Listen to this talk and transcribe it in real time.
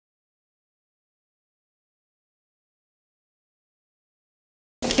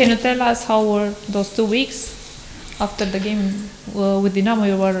Can you tell us how were those 2 weeks after the game with Dinamo?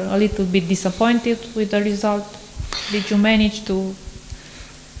 You were a little bit disappointed with the result. Did you manage to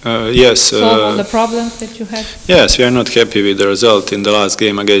solve all the problems that you had? Yes, we are not happy with the result in the last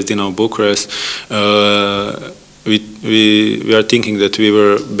game against Dinamo Bucharest. We are thinking that we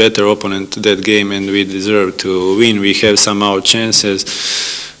were better opponent that game and we deserve to win. We have somehow chances.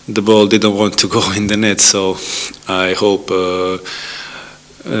 The ball didn't want to go in the net, so I hope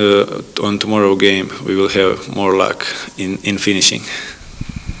on tomorrow game we will have more luck in finishing.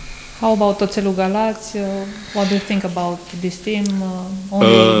 How about Oțelul Galați? What do you think about this team?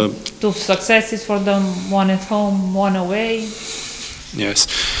 Only 2 successes for them, 1 at home, 1 away. Yes,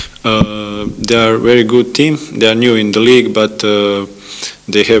 they are a very good team. They are new in the league, but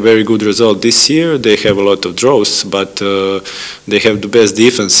they have very good result this year. They have a lot of draws, but they have the best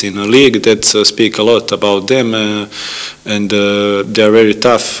defense in the league. That speak a lot about them, and they are very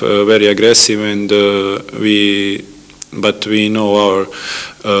tough, very aggressive, and but we know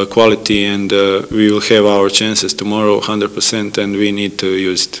our quality, and we will have our chances tomorrow 100%, and we need to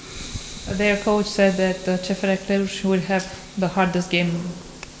use it. Their coach said that CFR Cluj will have the hardest game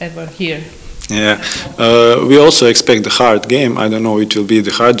ever here. Yeah, we also expect the hard game. I don't know it will be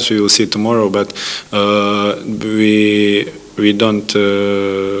the hardest. We will see tomorrow, but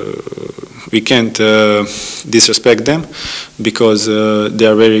we can't disrespect them because they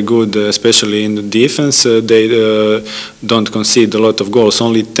are very good, especially in the defense. They don't concede a lot of goals,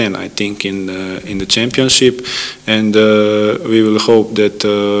 only 10, I think, in the championship, and we will hope that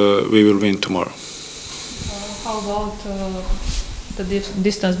we will win tomorrow. How about the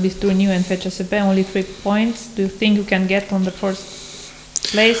distance between you and FCSB? Only 3 points. Do you think you can get on the first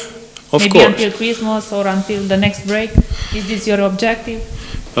place? Of Maybe course. until Christmas or until the next break? Is this your objective?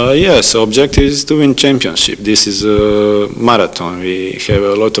 Yes, objective is to win championship. This is a marathon. We have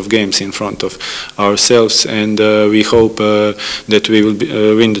a lot of games in front of ourselves, and we hope that we will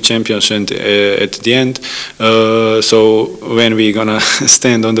win the championship at the end. So when we're gonna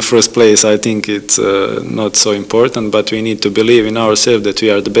stand on the first place, I think it's not so important, but we need to believe in ourselves that we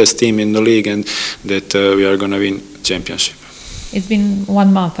are the best team in the league and that we are gonna win championship. It's been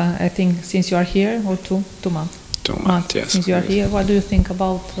 1 month, I think, since you are here, or 2 months. 2 months, yes. Since you are here, what do you think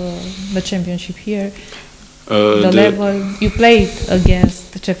about the championship here? The level you played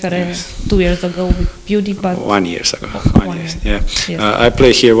against the CFR 2 years ago with beauty, but 1 year ago. Oh, 1 year. Yeah. Yes. I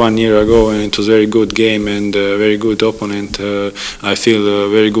played here 1 year ago, and it was a very good game and a very good opponent. I feel a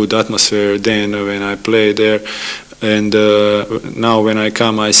very good atmosphere then when I played there. And now when I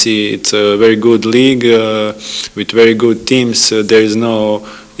come, I see it's a very good league with very good teams. There is no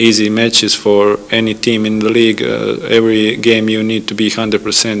easy matches for any team in the league. Every game you need to be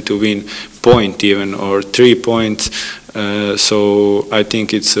 100% to win point even, or 3 points. So I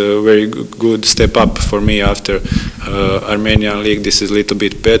think it's a very good step up for me after Armenian league. This is a little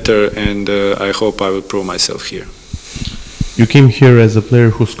bit better, and I hope I will prove myself here. You came here as a player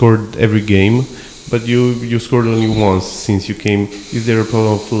who scored every game, but you scored only once since you came. Is there a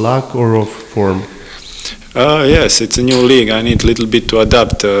problem of luck or of form? Yes, it's a new league. I need a little bit to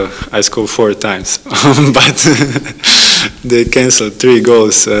adapt. I scored 4 times, but they canceled 3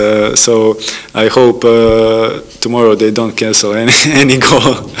 goals. So I hope tomorrow they don't cancel any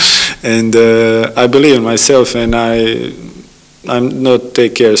goal. And I believe in myself, and I'm not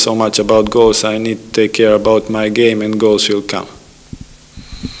take care so much about goals. I need to take care about my game, and goals will come.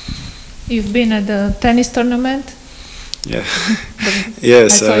 You've been at the tennis tournament? Yeah.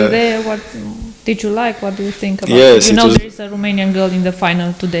 Yes. I saw you there. What did you like? What do you think about yes, it? You know there is a Romanian girl in the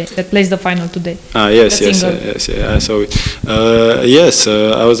final today, that plays the final today. Yes, I saw it. Yes,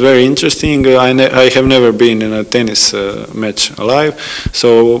 I was very interesting. I have never been in a tennis match live, so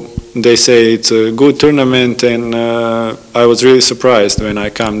they say it's a good tournament, and I was really surprised when I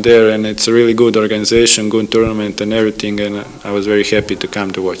come there, and it's a really good organization, good tournament and everything, and I was very happy to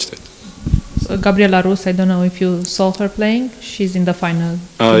come to watch that. So Gabriela Rus, I don't know if you saw her playing. She's in the final.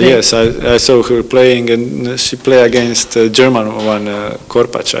 Yes, I saw her playing, and she played against German one,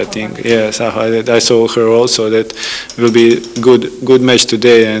 Korpac, I think. Yes, I saw her also. That will be good match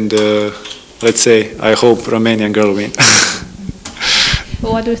today, and let's say I hope Romanian girl win.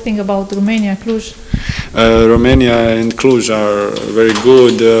 What do you think about Romania, Cluj? Romania and Cluj are very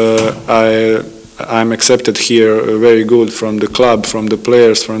good. I'm accepted here very good from the club, from the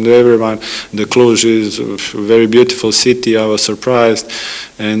players, from everyone. The Cluj is a very beautiful city. I was surprised,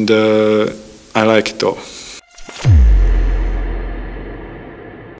 and I like it all.